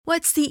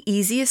What's the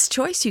easiest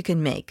choice you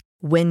can make?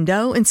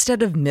 Window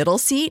instead of middle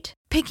seat?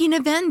 Picking a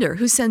vendor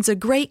who sends a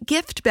great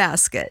gift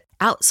basket?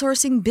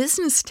 Outsourcing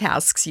business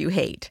tasks you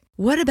hate?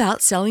 What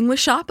about selling with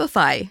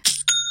Shopify?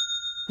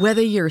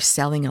 Whether you're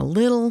selling a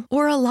little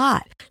or a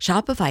lot,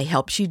 Shopify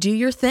helps you do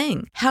your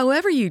thing,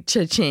 however you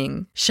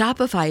cha-ching.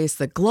 Shopify is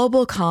the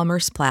global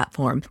commerce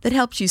platform that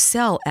helps you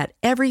sell at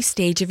every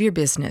stage of your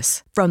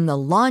business. From the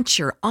launch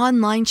your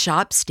online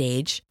shop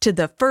stage to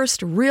the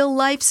first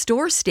real-life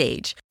store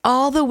stage,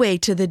 all the way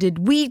to the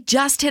did we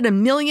just hit a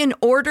million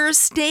orders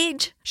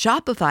stage.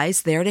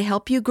 Shopify's there to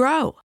help you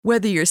grow.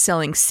 Whether you're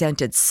selling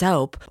scented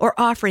soap or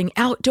offering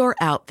outdoor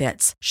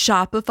outfits,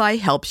 Shopify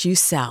helps you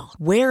sell.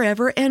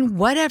 Wherever and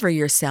whatever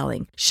you're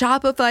selling,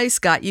 Shopify's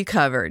got you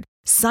covered.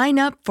 Sign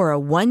up for a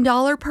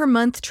 $1 per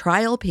month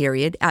trial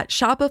period at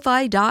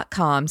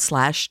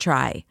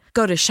shopify.com/try.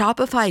 Go to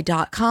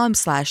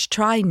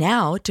shopify.com/try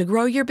now to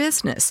grow your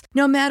business,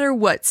 no matter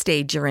what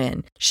stage you're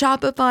in.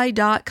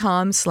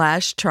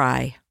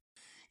 Shopify.com/try.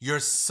 Your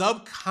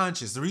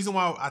subconscious, the reason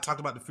why I talked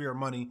about the fear of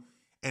money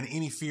and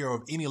any fear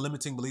of any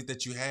limiting belief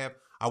that you have,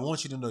 I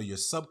want you to know your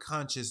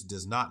subconscious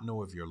does not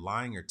know if you're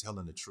lying or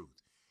telling the truth.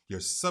 Your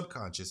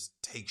subconscious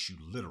takes you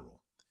literal.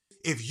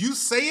 If you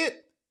say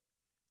it,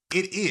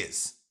 it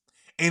is.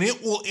 And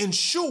it will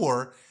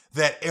ensure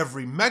that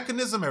every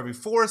mechanism, every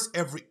force,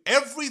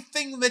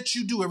 everything that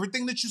you do,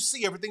 everything that you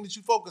see, everything that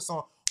you focus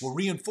on will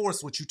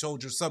reinforce what you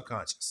told your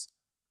subconscious.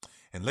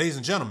 And ladies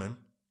and gentlemen,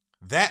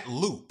 that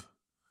loop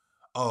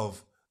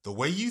of the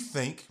way you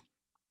think,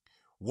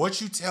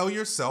 what you tell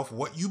yourself,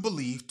 what you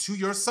believe to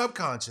your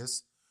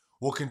subconscious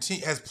will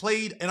continue, has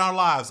played in our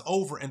lives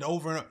over and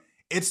over. And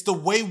it's the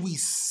way we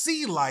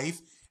see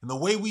life and the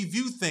way we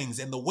view things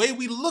and the way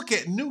we look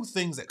at new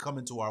things that come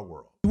into our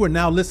world. You are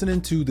now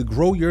listening to the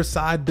Grow Your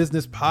Side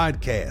Business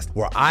podcast,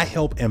 where I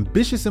help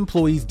ambitious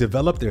employees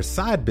develop their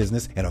side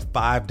business in a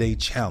 5-day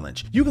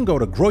challenge. You can go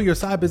to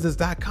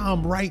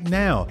growyoursidebusiness.com right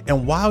now.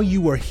 And while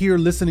you are here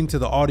listening to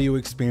the audio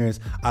experience,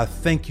 I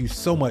thank you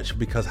so much,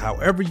 because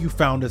however you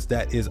found us,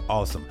 that is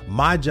awesome.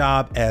 My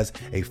job as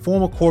a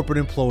former corporate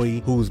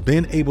employee who's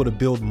been able to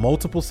build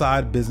multiple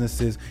side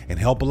businesses and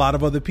help a lot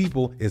of other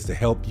people is to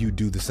help you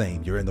do the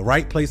same. You're in the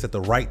right place at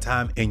the right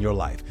time in your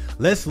life.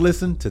 Let's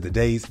listen to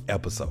today's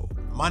episode.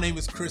 My name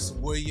is Chris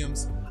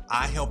Williams.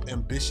 I help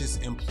ambitious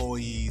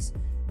employees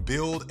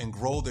build and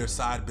grow their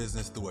side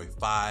business through a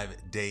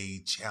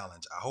 5-day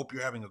challenge. I hope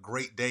you're having a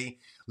great day.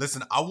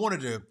 Listen, I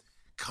wanted to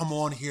come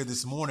on here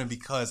this morning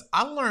because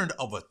I learned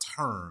of a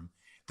term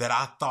that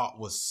I thought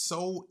was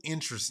so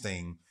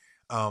interesting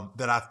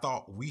that I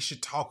thought we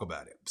should talk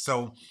about it.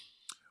 So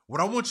what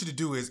I want you to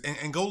do is,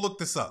 and go look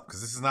this up, because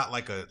this is not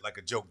like a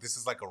joke. This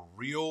is like a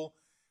real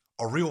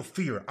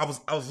fear. I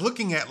was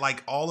looking at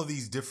like all of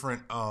these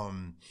different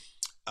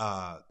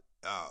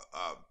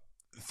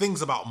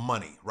things about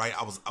money, right?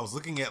 I was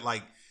looking at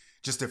like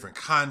just different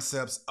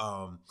concepts,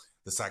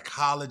 the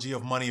psychology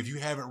of money. If you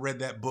haven't read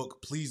that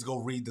book, please go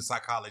read The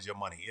Psychology of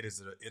Money. It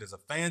is a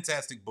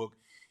fantastic book.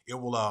 It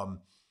will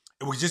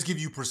just give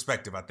you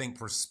perspective. I think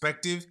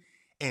perspective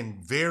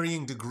and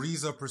varying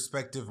degrees of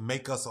perspective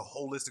make us a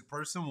holistic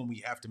person when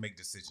we have to make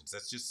decisions.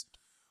 That's just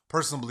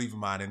personal belief of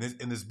mine. And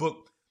in this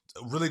book,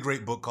 a really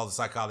great book called The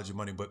Psychology of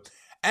Money. But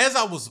as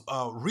I was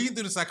reading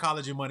through The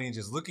Psychology of Money and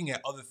just looking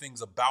at other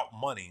things about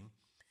money,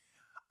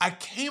 I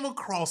came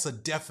across a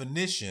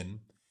definition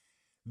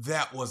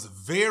that was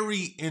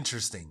very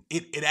interesting.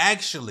 It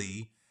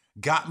actually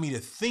got me to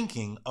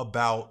thinking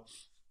about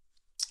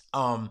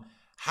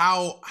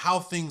how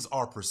things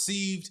are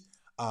perceived,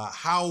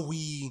 how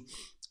we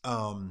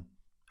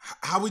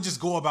just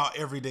go about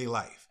everyday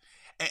life.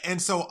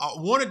 And so I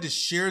wanted to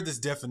share this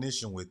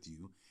definition with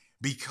you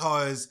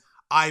because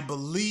I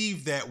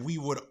believe that we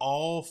would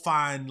all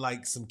find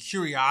like some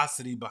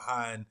curiosity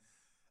behind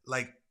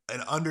like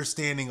an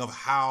understanding of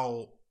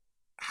how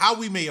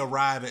we may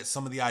arrive at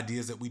some of the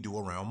ideas that we do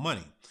around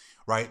money,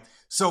 right?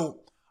 So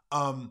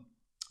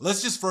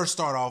let's just first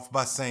start off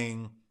by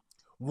saying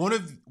one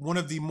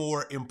of the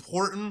more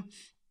important,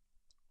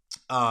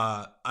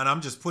 and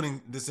I'm just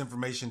putting this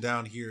information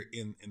down here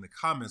in the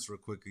comments real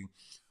quickly.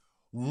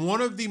 One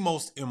of the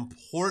most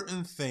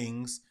important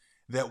things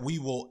that we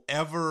will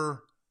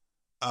ever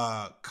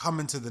come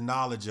into the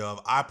knowledge of,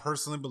 I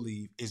personally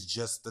believe, is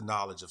just the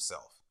knowledge of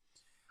self.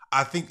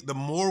 I think the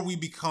more we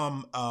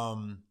become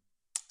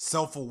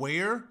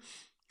self-aware,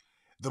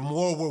 the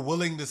more we're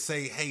willing to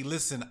say, hey,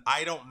 listen,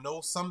 I don't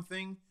know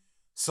something,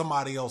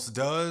 somebody else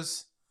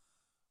does,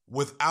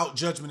 without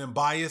judgment and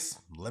bias.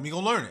 Let me go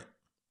learn it,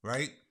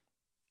 right?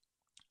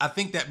 I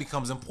think that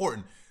becomes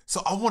important.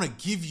 So I want to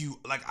give you,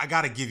 I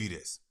got to give you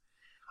this.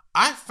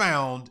 I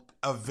found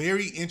a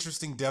very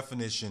interesting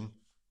definition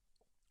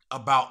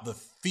about the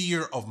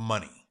fear of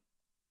money.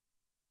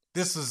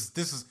 This is,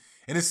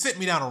 and it sent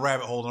me down a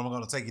rabbit hole, and I'm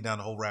going to take you down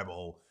the whole rabbit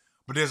hole.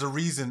 But there's a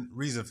reason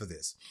for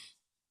this.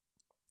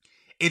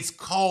 It's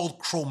called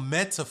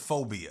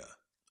chromatophobia,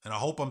 and I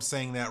hope I'm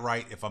saying that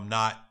right. If I'm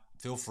not,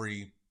 feel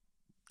free,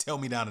 tell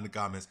me down in the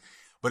comments.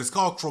 But it's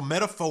called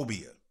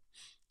chromatophobia,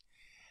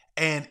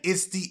 And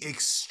it's the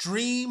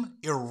extreme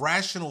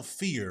irrational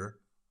fear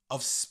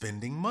of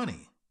spending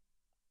money.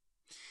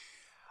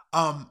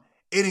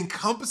 It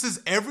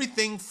encompasses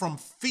everything from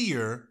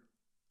fear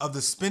of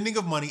the spending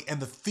of money and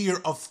the fear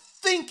of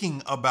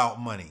thinking about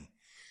money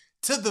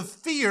to the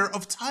fear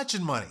of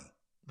touching money.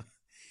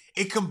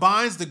 It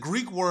combines the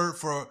Greek word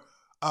for,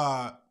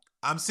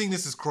 I'm seeing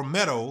this as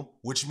chrometo,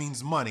 which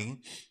means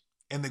money,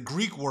 and the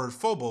Greek word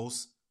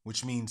phobos,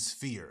 which means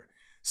fear.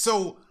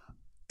 So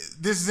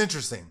this is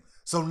interesting.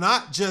 So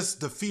not just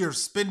the fear of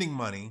spending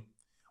money,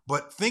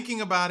 but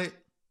thinking about it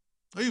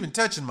or even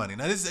touching money.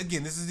 Now this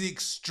is the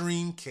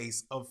extreme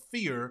case of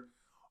fear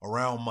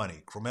around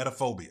money,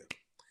 chromatophobia.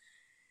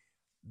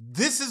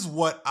 This is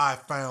what I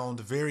found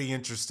very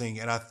interesting.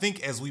 And I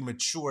think as we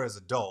mature as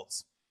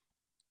adults,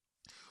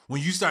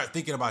 when you start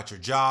thinking about your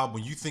job,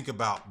 when you think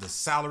about the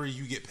salary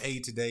you get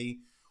paid today,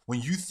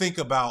 when you think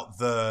about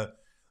the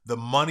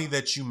money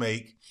that you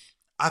make,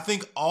 I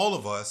think all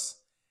of us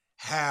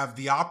have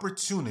the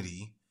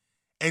opportunity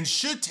and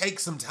should take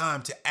some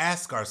time to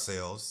ask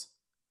ourselves,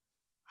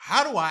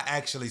 how do I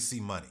actually see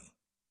money?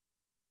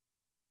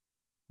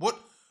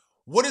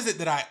 What is it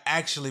that I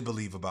actually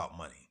believe about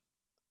money?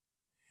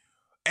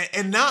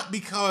 And not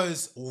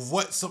because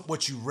of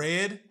what you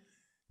read,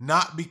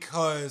 not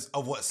because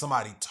of what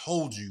somebody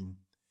told you.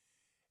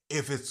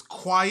 If it's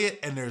quiet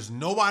and there's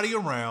nobody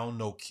around,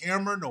 no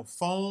camera, no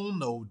phone,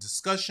 no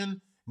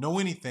discussion, no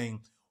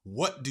anything,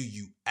 what do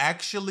you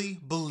actually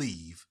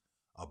believe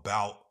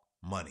about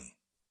money?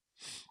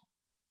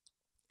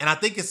 And I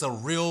think it's a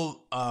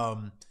real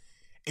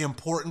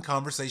important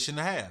conversation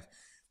to have.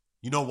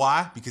 You know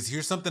why? Because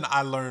here's something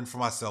I learned for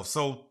myself.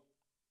 So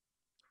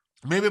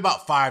maybe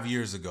about 5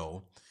 years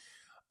ago,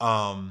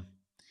 I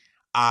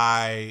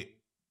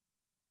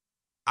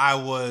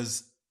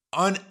was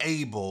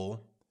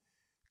unable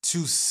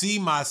to see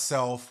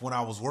myself when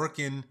I was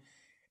working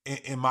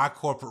in my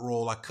corporate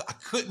role. I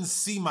couldn't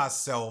see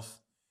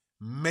myself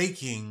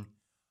making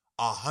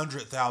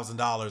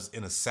 $100,000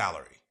 in a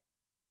salary.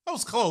 That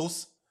was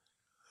close.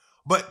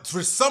 But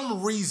for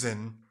some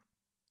reason,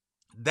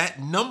 that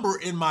number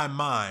in my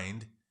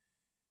mind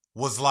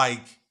was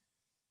like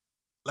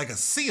a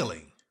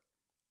ceiling.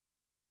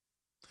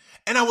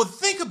 And I would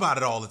think about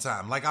it all the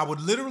time. Like I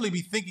would literally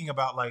be thinking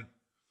about like,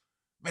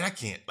 man, I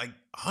can't, like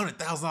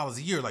 $100,000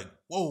 a year. Like,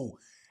 whoa.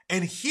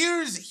 And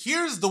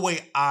here's the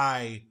way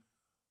I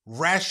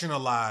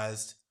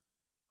rationalized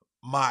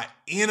my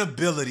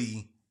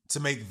inability to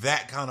make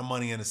that kind of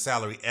money in a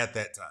salary at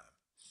that time.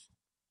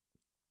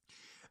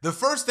 The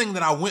first thing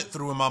that I went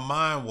through in my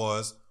mind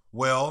was,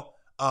 well,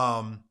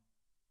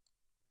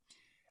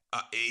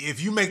 if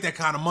you make that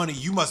kind of money,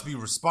 you must be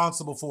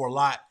responsible for a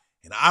lot.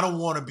 And I don't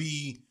want to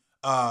be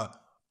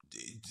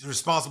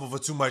responsible for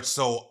too much,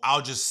 so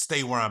I'll just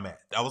stay where I'm at.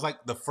 That was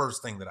like the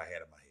first thing that I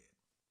had in my head.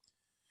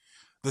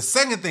 The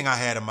second thing I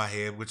had in my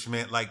head, which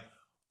meant like,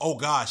 oh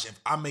gosh, if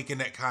I'm making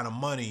that kind of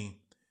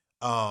money,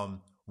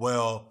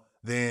 well,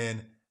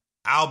 then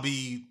I'll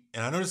be,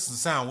 and I know this doesn't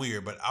sound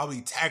weird, but I'll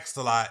be taxed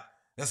a lot.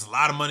 That's a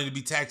lot of money to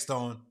be taxed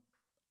on.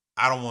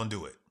 I don't want to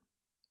do it.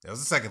 That was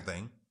the second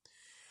thing.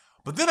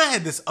 But then I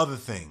had this other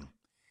thing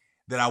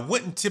that I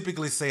wouldn't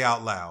typically say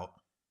out loud,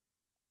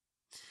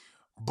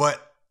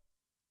 but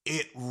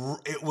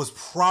it was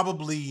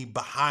probably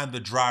behind the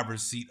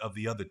driver's seat of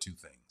the other two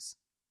things.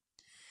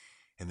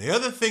 And the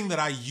other thing that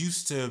I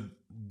used to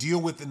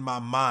deal with in my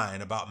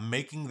mind about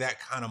making that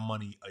kind of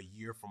money a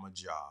year from a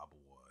job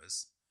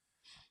was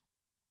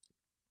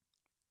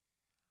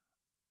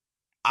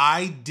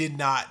I did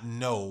not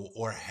know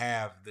or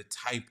have the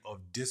type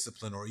of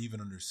discipline or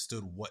even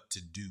understood what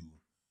to do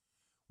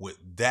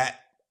with that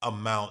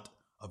amount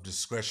of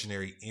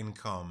discretionary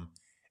income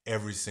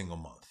every single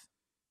month.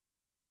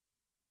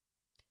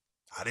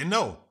 I didn't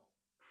know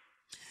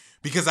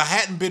because I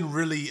hadn't been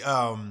really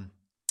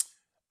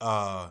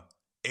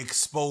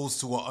exposed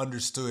to or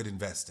understood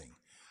investing.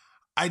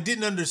 I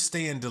didn't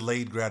understand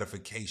delayed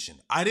gratification.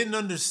 I didn't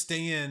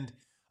understand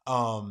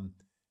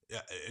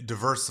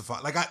diversify.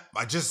 Like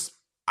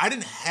I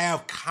didn't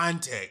have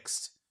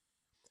context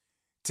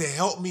to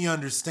help me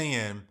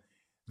understand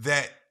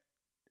that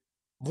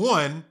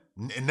one,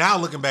 and now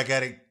looking back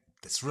at it,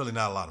 that's really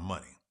not a lot of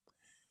money.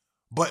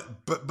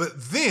 But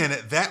then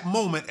at that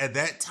moment, at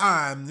that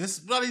time, this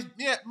really,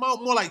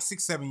 more like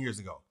 6-7 years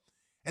ago.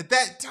 At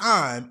that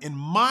time, in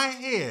my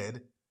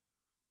head,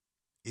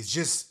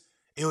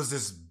 it was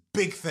this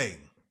big thing.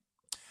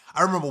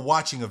 I remember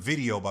watching a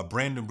video by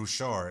Brandon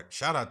Bouchard,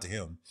 shout out to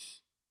him,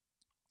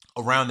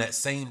 around that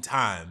same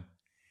time.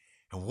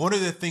 And one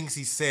of the things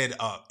he said,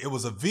 it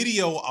was a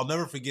video, I'll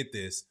never forget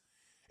this.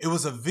 It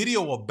was a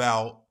video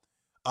about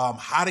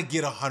how to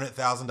get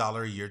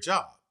 $100,000 a year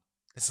job.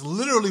 It's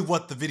literally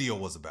what the video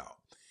was about.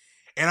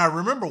 And I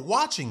remember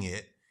watching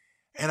it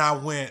and I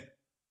went,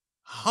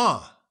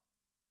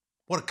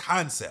 what a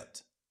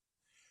concept.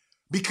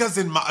 Because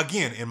in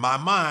my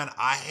mind,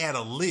 I had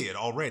a lid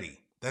already.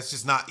 That's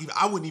just not even,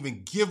 I wouldn't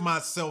even give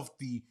myself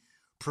the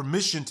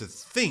permission to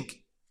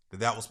think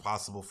that was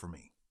possible for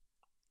me.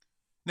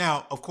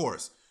 Now, of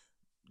course,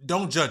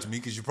 don't judge me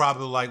because you're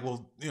probably like,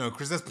 well,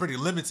 Chris, that's pretty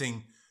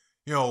limiting,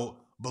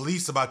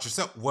 beliefs about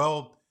yourself.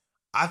 Well,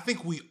 I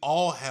think we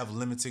all have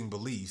limiting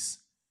beliefs.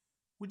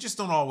 We just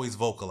don't always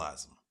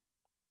vocalize them.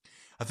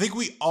 I think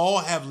we all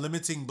have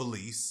limiting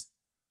beliefs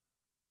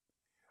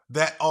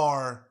that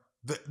are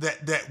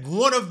that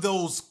one of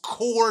those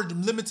core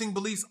limiting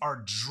beliefs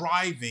are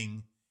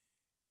driving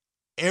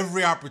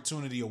every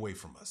opportunity away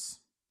from us.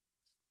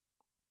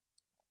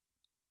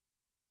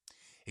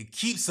 It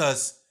keeps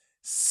us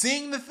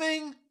seeing the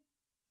thing,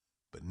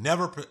 but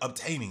never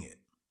obtaining it.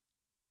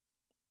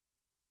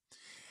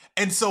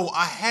 And so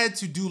I had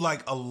to do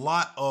like a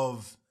lot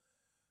of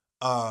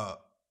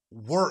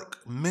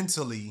work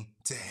mentally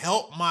to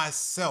help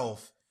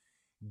myself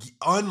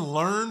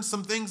unlearn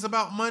some things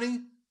about money,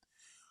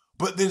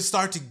 but then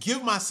start to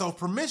give myself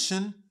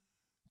permission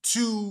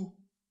to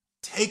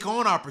take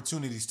on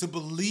opportunities, to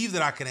believe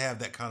that I could have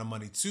that kind of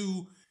money,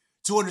 to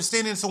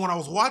understand it. And so when I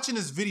was watching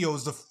this video, it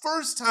was the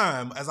first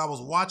time as I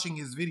was watching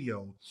his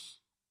video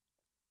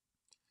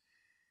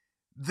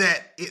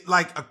that it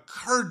like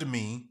occurred to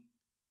me,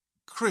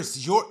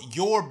 Chris,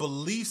 your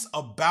beliefs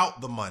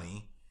about the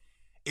money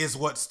is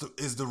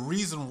is the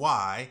reason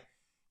why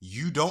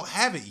you don't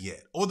have it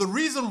yet, or the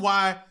reason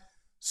why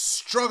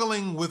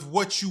struggling with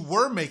what you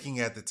were making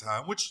at the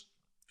time, which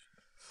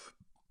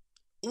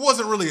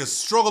wasn't really a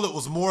struggle. It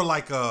was more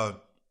like I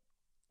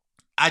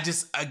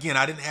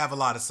didn't have a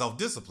lot of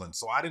self-discipline.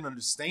 So I didn't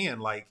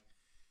understand like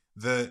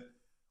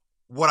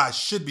what I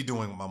should be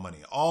doing with my money,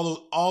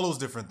 all those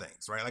different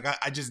things, right? Like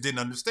I just didn't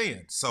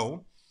understand.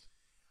 So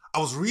I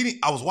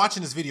was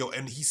watching this video,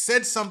 and he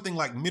said something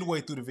like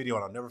midway through the video,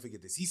 and I'll never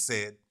forget this. He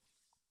said,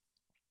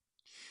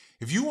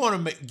 if you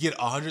want to get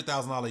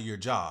 $100,000 a year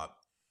job,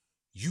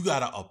 you got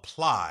to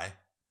apply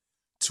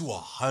to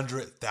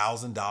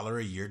 $100,000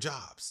 a year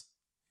jobs.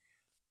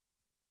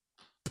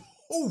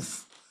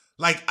 Poof.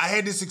 Like I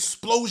had this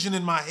explosion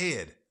in my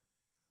head.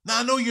 Now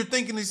I know you're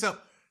thinking to yourself,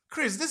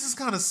 Chris, this is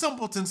kind of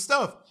simpleton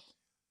stuff.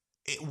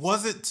 It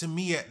wasn't to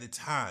me at the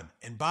time.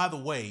 And by the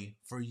way,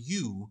 for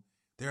you,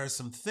 there are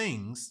some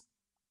things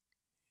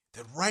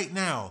that right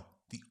now,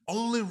 the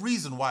only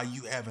reason why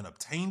you haven't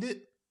obtained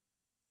it,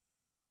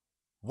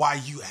 why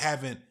you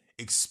haven't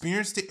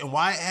experienced it, and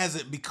why it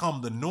hasn't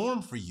become the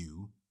norm for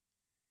you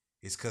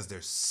is because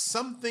there's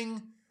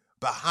something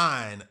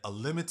behind a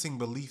limiting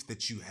belief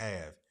that you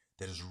have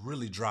that is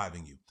really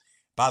driving you.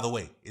 By the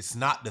way, it's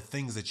not the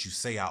things that you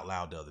say out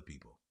loud to other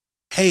people.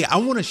 Hey, I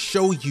want to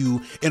show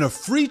you in a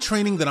free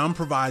training that I'm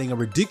providing a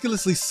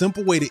ridiculously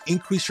simple way to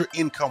increase your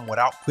income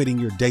without quitting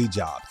your day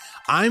job.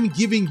 I'm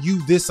giving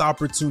you this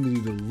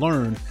opportunity to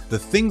learn the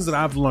things that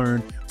I've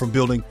learned from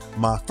building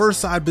my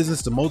first side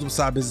business to multiple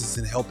side business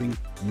and helping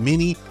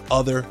many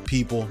other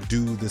people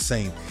do the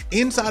same.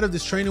 Inside of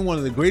this training, one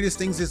of the greatest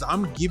things is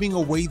I'm giving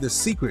away the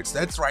secrets.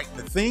 That's right.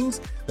 The things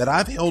that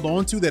I've held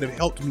on to that have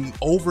helped me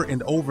over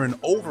and over and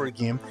over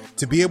again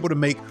to be able to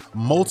make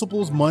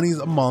multiples monies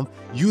a month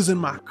using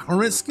my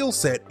current skill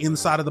set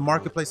inside of the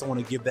marketplace. I want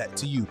to give that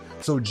to you.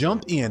 So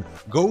jump in,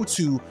 go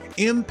to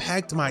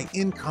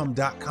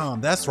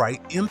impactmyincome.com. That's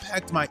right.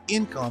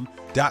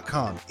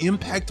 Impactmyincome.com.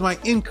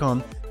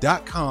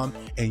 Impactmyincome.com.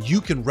 And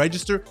you can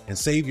register and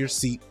save your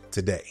seat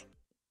today.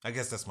 I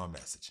guess that's my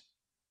message.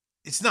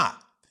 It's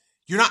not.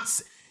 You're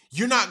not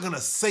going to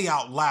say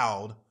out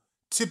loud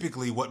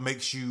typically what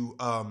makes you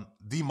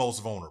the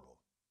most vulnerable.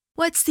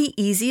 What's the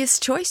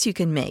easiest choice you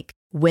can make?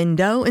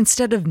 Window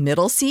instead of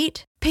middle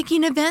seat?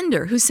 Picking a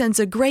vendor who sends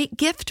a great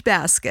gift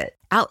basket?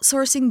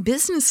 Outsourcing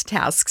business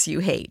tasks you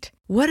hate?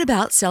 What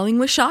about selling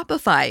with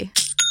Shopify?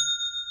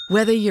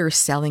 Whether you're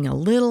selling a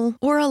little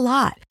or a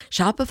lot,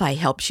 Shopify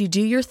helps you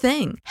do your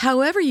thing,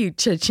 however you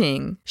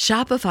cha-ching.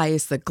 Shopify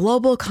is the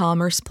global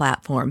commerce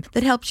platform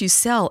that helps you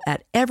sell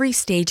at every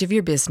stage of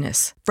your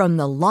business. From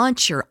the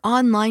launch your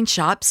online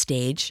shop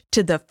stage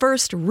to the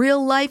first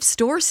real-life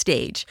store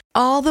stage,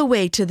 all the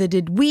way to the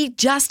did we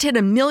just hit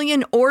 1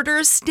 million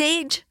orders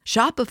stage.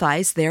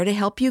 Shopify's there to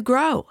help you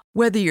grow.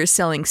 Whether you're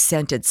selling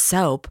scented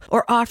soap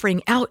or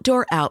offering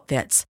outdoor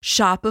outfits,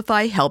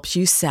 Shopify helps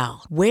you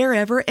sell.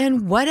 Wherever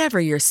and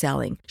whatever you're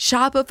selling,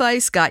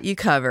 Shopify's got you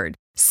covered.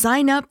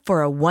 Sign up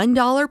for a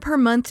 $1 per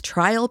month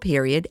trial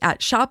period at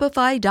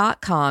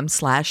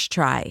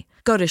shopify.com/try.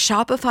 Go to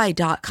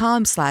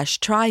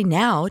shopify.com/try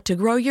now to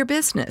grow your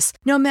business,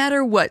 no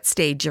matter what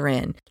stage you're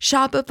in.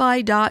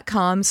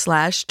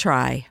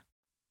 Shopify.com/try.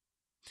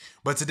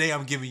 But today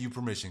I'm giving you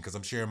permission because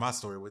I'm sharing my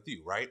story with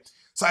you, right?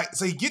 So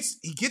he gets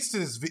to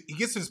this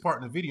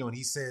part in the video, and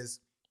he says,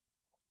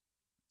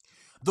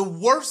 the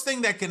worst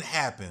thing that can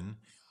happen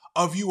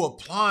of you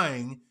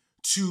applying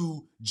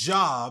to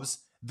jobs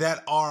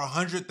that are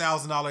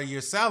 $100,000 a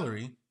year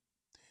salary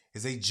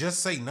is they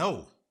just say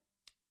no.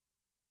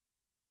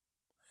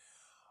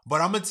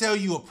 But I'm going to tell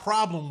you a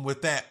problem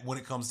with that when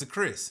it comes to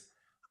Chris.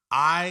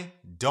 I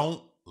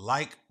don't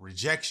like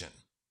rejection.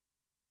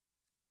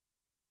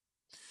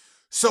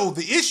 So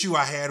the issue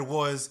I had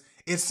was,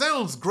 it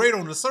sounds great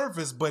on the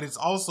surface, but it's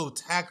also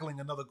tackling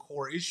another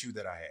core issue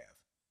that I have.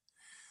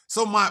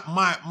 So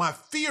my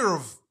fear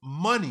of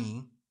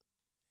money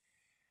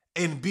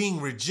and being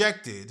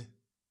rejected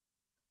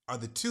are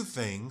the two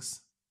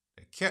things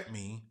that kept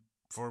me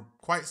for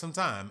quite some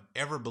time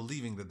ever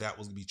believing that that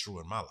was going to be true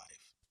in my life.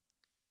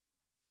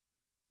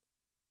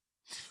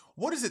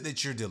 What is it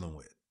that you're dealing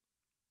with?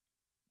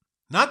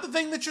 Not the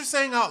thing that you're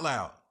saying out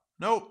loud.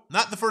 Nope,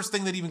 not the first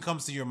thing that even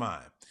comes to your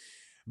mind.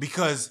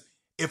 Because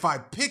if I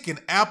pick an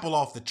apple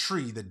off the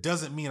tree, that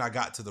doesn't mean I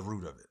got to the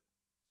root of it.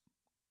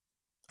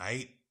 I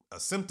ate a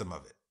symptom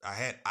of it.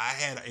 I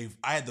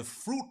had the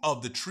fruit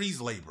of the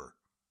tree's labor.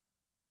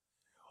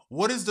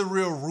 What is the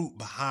real root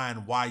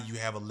behind why you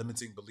have a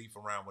limiting belief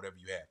around whatever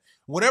you have?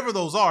 Whatever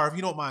those are, if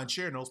you don't mind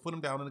sharing those, put them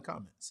down in the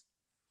comments.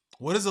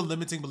 What is a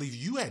limiting belief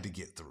you had to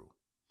get through?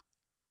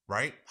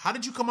 Right? How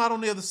did you come out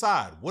on the other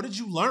side? What did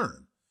you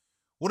learn?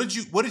 What did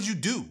you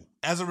do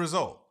as a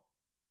result?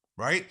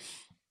 Right?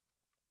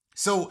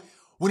 So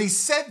when he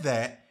said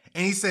that,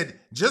 and he said,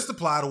 just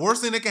apply, the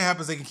worst thing that can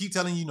happen is they can keep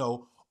telling you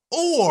no,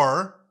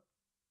 or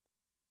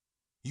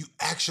you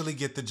actually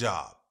get the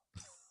job.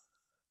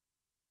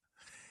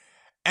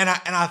 And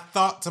I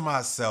thought to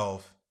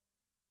myself,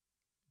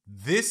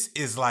 this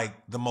is like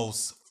the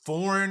most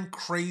foreign,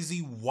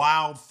 crazy,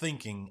 wild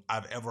thinking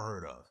I've ever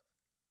heard of.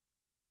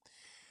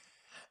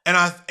 And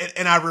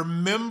I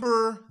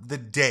remember the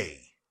day.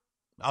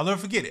 I'll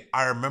never forget it.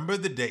 I remember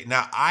the day.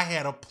 Now, I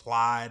had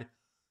applied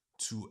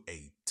to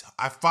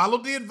I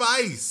followed the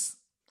advice.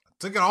 I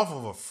took it off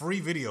of a free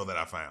video that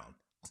I found.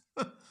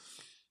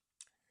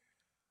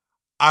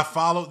 I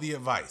followed the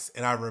advice,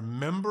 and I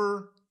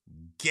remember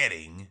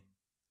getting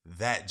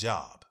that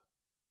job.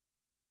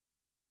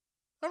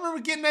 I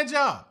remember getting that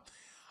job.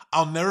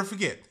 I'll never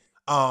forget.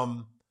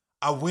 I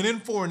went in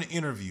for an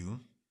interview,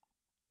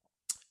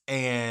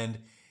 and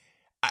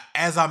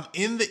as I'm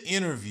in the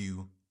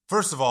interview,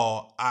 first of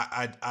all,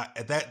 I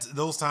at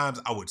those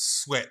times I would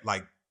sweat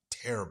like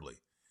terribly.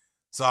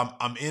 So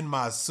I'm in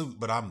my suit,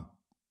 but I'm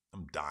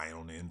dying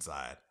on the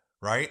inside,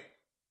 right?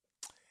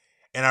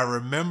 And I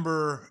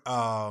remember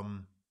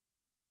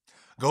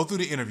go through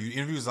the interview. The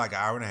interview was like an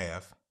hour and a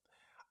half.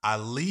 I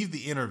leave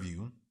the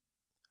interview.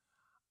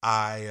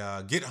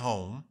 I get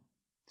home,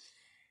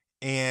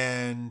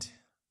 and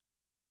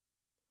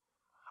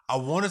I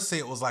want to say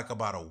it was like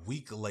about a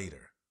week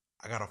later,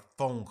 I got a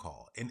phone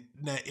call. And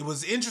now it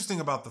was interesting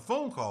about the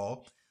phone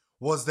call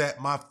was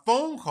that my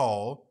phone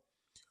call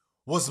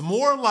was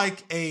more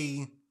like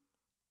it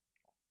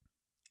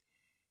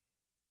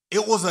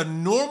was a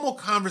normal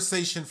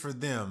conversation for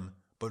them,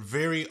 but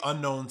very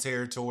unknown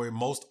territory,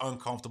 most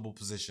uncomfortable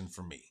position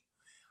for me.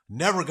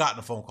 Never gotten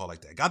a phone call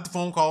like that. Got the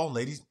phone call,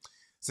 lady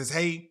says,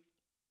 hey,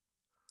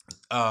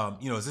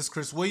 is this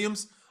Chris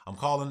Williams? I'm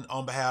calling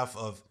on behalf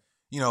of,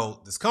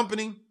 this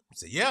company. I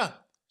said, yeah.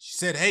 She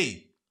said,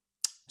 hey,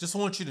 just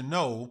want you to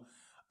know,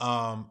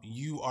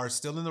 you are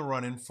still in the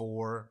running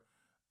for,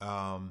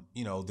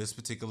 this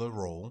particular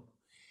role.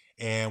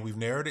 And we've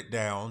narrowed it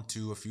down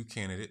to a few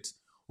candidates.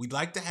 We'd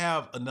like to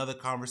have another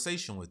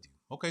conversation with you.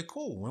 Okay,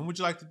 cool. When would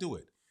you like to do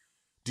it?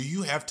 Do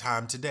you have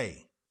time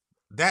today?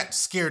 That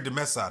scared the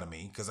mess out of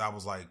me because I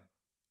was like,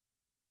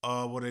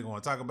 what are they going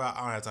to talk about?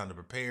 I don't have time to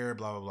prepare,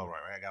 blah, blah, blah.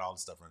 Right. I got all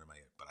this stuff running in my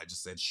head, but I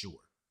just said, sure.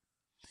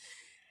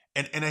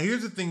 And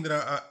here's the thing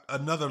that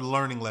another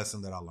learning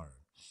lesson that I learned.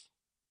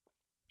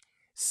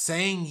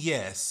 Saying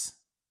yes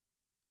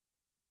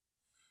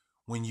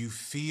when you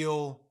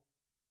feel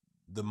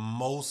the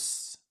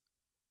most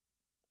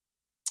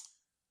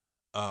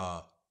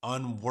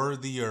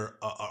unworthy or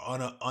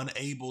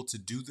unable to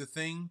do the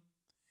thing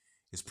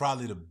is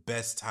probably the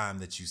best time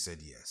that you said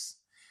yes.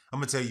 I'm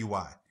going to tell you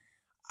why.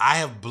 I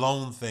have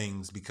blown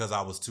things because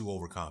I was too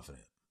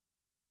overconfident.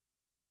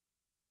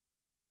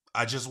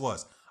 I just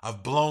was.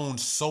 I've blown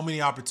so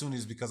many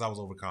opportunities because I was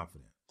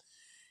overconfident.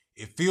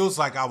 It feels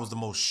like I was the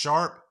most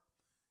sharp,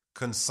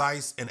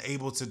 concise, and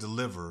able to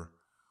deliver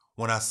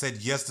when I said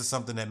yes to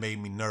something that made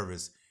me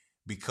nervous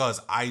because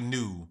I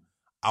knew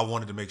I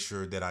wanted to make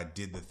sure that I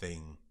did the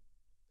thing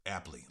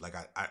aptly. Like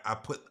I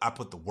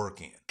put the work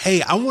in.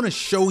 Hey, I want to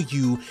show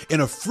you in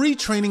a free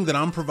training that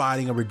I'm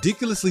providing a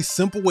ridiculously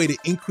simple way to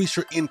increase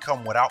your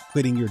income without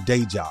quitting your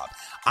day job.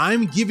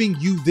 I'm giving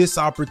you this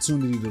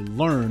opportunity to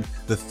learn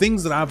the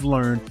things that I've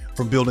learned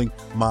from building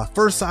my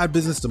first side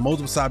business to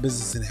multiple side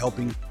business and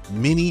helping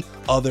many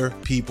other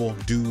people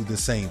do the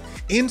same.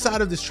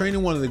 Inside of this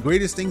training, one of the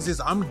greatest things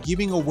is I'm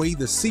giving away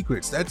the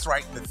secrets. That's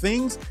right. The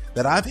things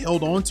that I've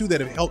held on to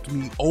that have helped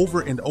me over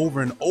and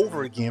over and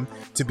over again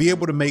to be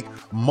able to make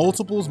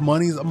multiples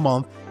monies a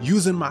month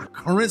using my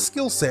current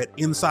skill set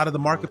inside of the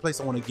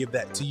marketplace. I want to give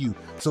that to you.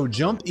 So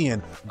jump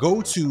in,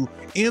 go to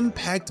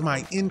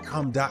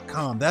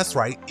impactmyincome.com. That's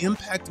right.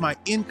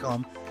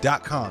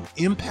 Impactmyincome.com.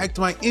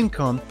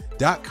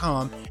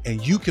 Impactmyincome.com,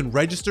 and you can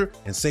register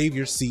and save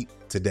your seat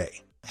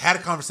today. Had a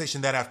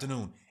conversation that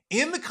afternoon.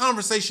 In the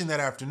conversation that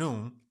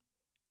afternoon,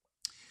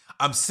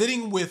 I'm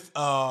sitting with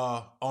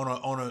on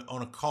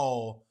a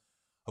call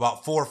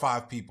about 4 or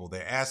 5 people.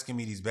 They're asking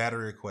me these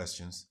battery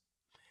questions,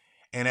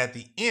 and at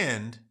the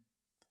end,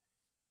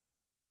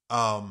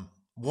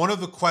 one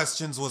of the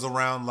questions was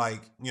around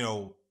like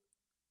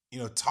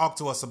talk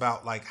to us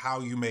about like how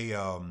you may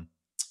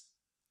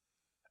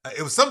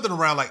It was something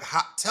around like,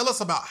 tell us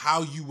about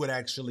how you would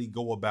actually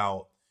go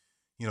about,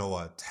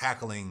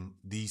 tackling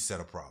these set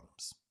of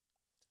problems.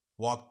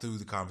 Walk through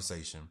the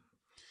conversation.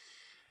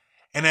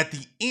 And at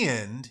the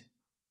end,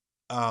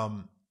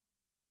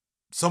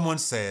 someone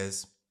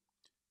says,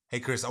 "Hey,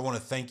 Chris, I want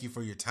to thank you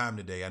for your time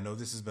today. I know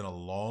this has been a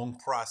long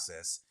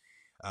process,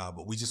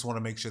 but we just want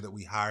to make sure that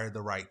we hire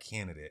the right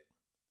candidate.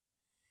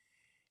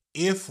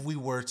 If we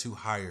were to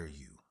hire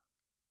you,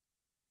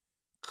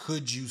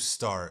 could you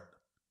start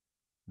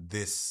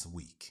this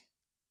week?"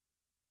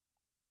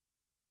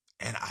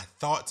 And I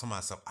thought to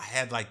myself, I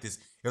had like this,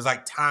 it was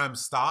like time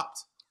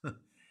stopped.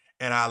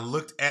 And I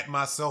looked at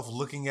myself,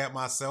 looking at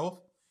myself.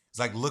 It's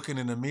like looking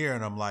in the mirror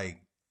and I'm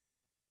like,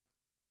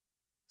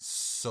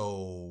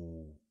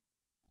 so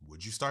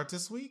would you start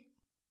this week?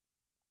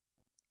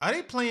 Are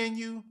they playing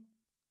you?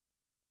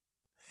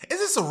 Is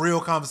this a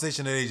real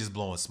conversation or are they just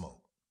blowing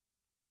smoke?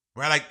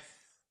 Right? Like,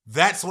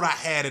 that's what I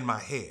had in my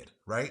head,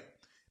 right?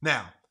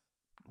 Now,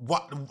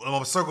 I'm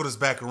going to circle this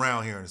back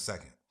around here in a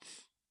second.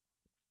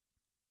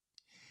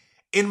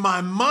 In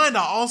my mind,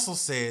 I also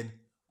said,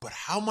 but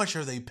how much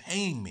are they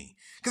paying me?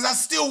 Because I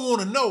still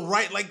want to know,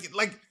 right? Like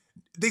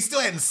they still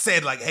hadn't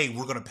said like, hey,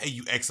 we're going to pay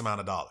you X amount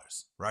of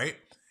dollars, right?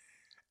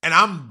 And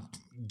I'm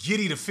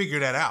giddy to figure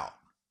that out,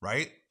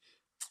 right?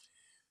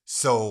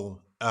 So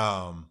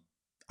I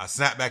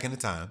snapped back into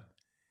time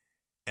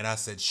and I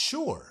said,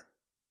 sure.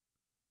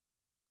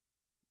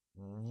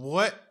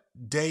 What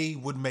day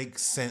would make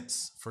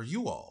sense for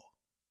you all?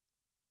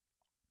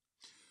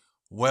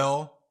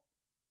 Well,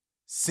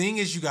 seeing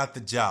as you got the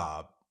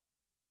job,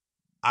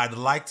 I'd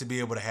like to be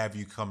able to have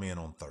you come in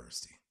on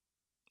Thursday.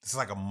 This is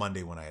like a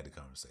Monday when I had the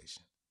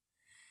conversation.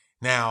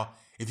 Now,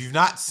 if you've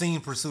not seen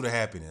Pursuit of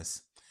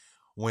Happiness,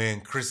 when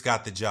Chris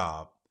got the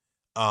job,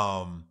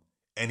 and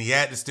he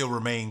had to still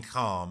remain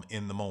calm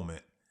in the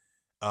moment,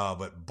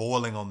 but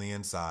boiling on the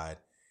inside,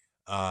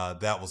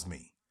 that was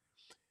me.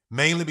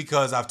 Mainly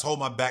because I've told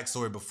my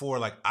backstory before,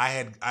 like I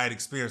had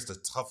experienced a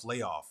tough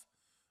layoff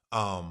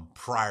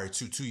prior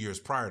to 2 years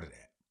prior to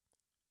that.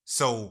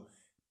 So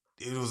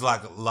it was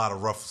like a lot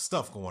of rough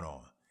stuff going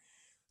on.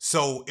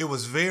 So it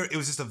was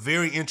just a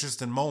very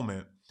interesting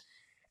moment.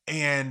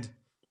 And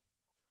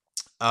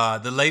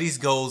the ladies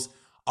goes,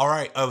 all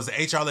right, it was the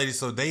HR lady.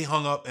 So they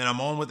hung up and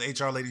I'm on with the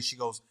HR lady. She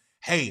goes,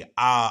 hey,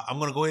 I'm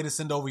going to go ahead and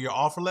send over your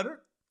offer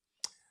letter.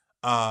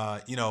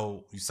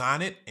 You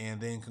sign it and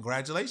then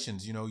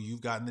congratulations,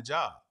 you've gotten the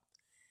job.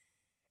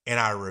 And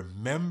I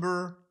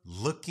remember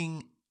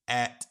looking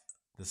at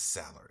the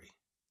salary.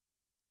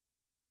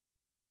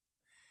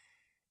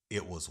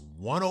 It was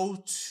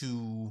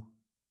 102.40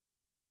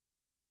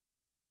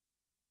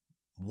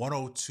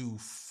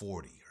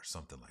 or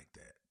something like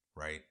that,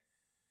 right?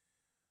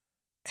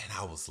 And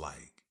I was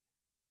like,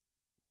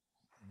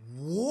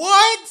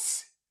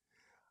 what?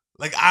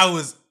 Like I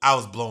was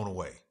blown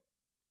away.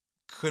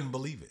 Couldn't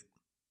believe it.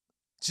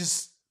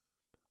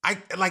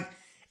 At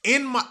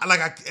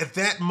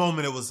that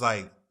moment it was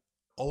like,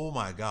 oh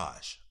my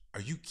gosh,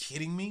 are you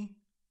kidding me?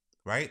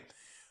 Right?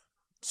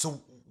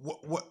 So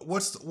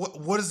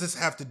what does this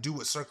have to do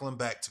with circling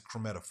back to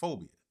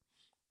chromatophobia?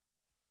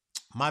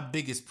 My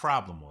biggest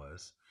problem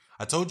was,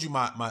 I told you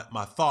my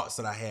thoughts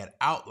that I had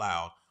out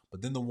loud,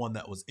 but then the one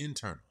that was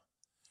internal.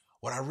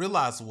 What I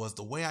realized was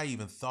the way I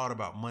even thought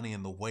about money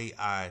and the way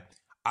I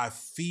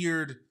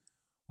feared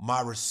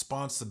my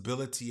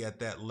responsibility at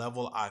that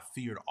level. I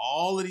feared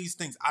all of these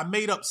things. I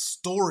made up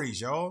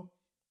stories, y'all,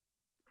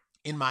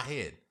 in my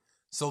head.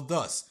 So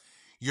thus,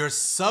 your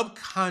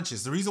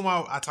subconscious, the reason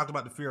why I talked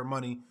about the fear of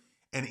money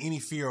and any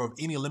fear of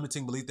any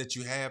limiting belief that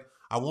you have,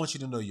 I want you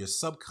to know your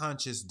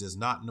subconscious does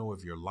not know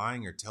if you're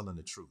lying or telling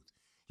the truth.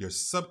 Your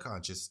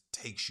subconscious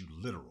takes you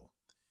literal.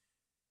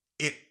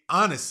 It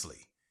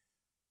honestly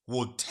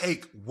will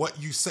take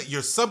what you say.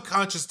 Your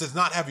subconscious does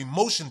not have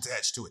emotion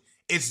attached to it.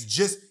 It's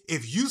just,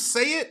 if you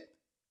say it,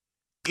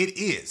 it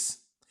is.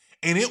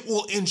 And it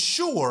will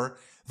ensure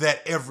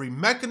that every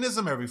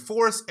mechanism, every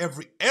force,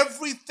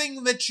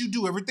 everything that you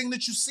do, everything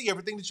that you see,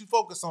 everything that you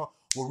focus on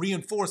will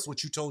reinforce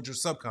what you told your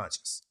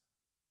subconscious.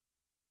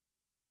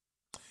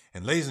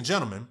 And ladies and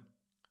gentlemen,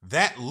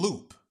 that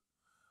loop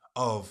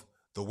of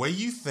the way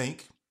you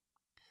think,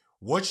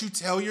 what you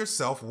tell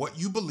yourself, what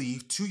you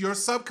believe to your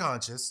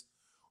subconscious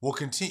will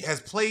continue,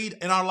 has played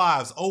in our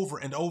lives over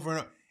and over and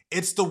over.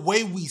 It's the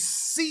way we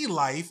see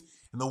life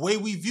and the way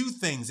we view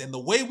things and the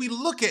way we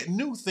look at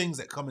new things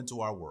that come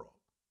into our world.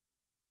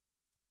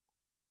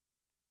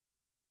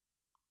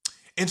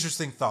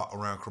 Interesting thought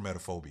around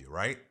chromatophobia,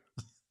 right?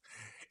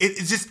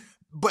 It's just,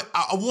 but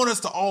I want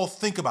us to all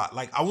think about,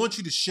 like, I want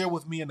you to share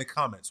with me in the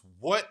comments,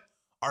 what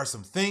are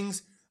some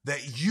things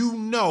that you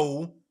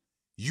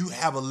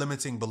have a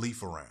limiting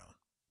belief around?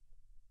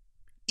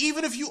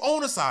 Even if you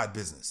own a side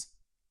business,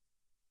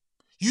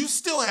 you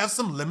still have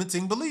some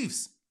limiting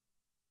beliefs.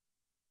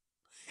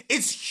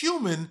 It's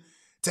human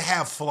to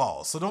have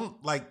flaws. So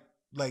don't like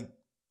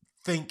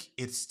think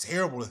it's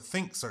terrible to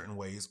think certain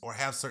ways or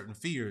have certain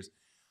fears.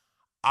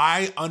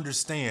 I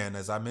understand,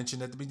 as I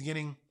mentioned at the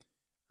beginning,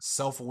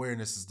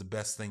 self-awareness is the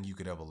best thing you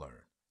could ever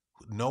learn.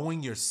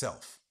 knowing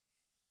yourself.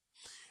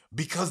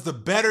 Because the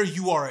better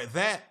you are at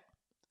that,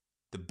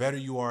 the better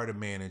you are to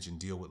manage and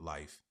deal with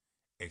life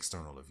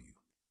external of you.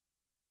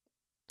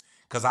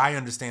 Because I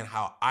understand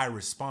how I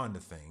respond to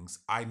things.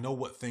 I know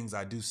what things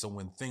I do. So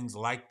when things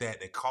like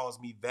that cause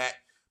me that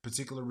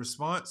particular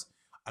response,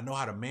 I know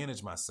how to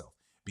manage myself.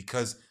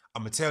 Because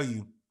I'm going to tell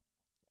you,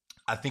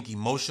 I think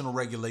emotional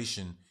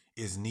regulation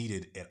is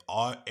needed at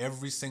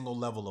every single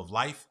level of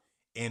life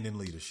and in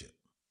leadership.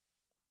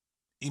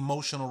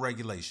 Emotional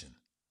regulation.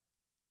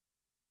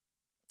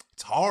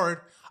 It's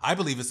hard. I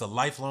believe it's a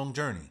lifelong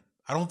journey.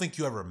 I don't think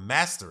you ever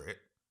master it.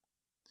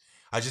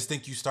 I just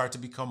think you start to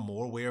become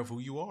more aware of who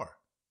you are.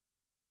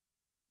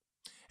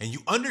 And you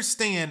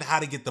understand how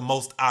to get the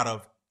most out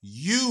of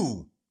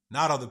you,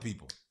 not other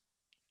people.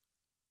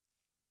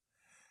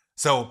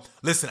 So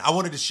listen, I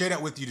wanted to share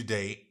that with you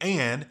today,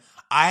 and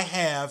I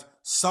have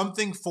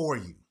something for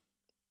you.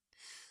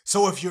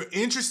 So if you're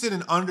interested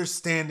in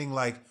understanding,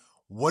 like,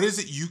 what is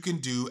it you can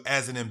do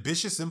as an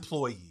ambitious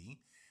employee?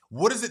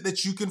 What is it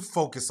that you can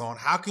focus on?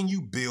 How can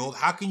you build?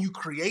 How can you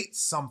create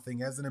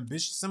something as an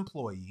ambitious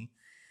employee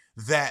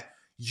that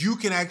you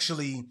can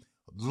actually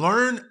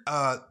learn,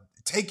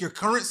 take your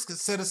current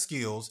set of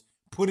skills,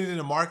 put it in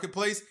a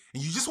marketplace,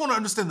 and you just want to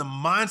understand the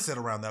mindset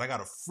around that? I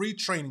got a free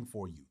training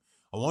for you.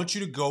 I want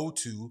you to go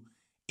to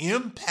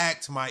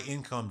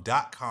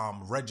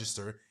impactmyincome.com,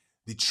 register.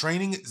 The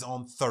training is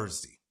on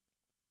Thursday.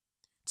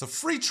 It's a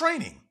free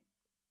training.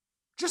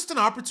 Just an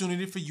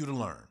opportunity for you to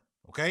learn,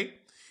 okay?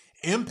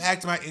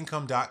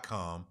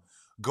 impactmyincome.com.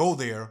 Go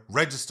there,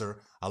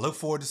 register. I look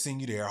forward to seeing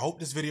you there. I hope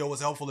this video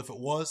was helpful. If it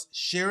was,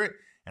 share it.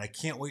 And I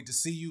can't wait to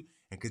see you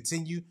and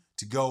continue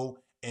to go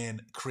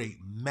and create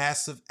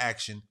massive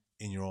action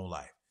in your own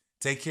life.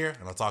 Take care,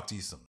 and I'll talk to you soon.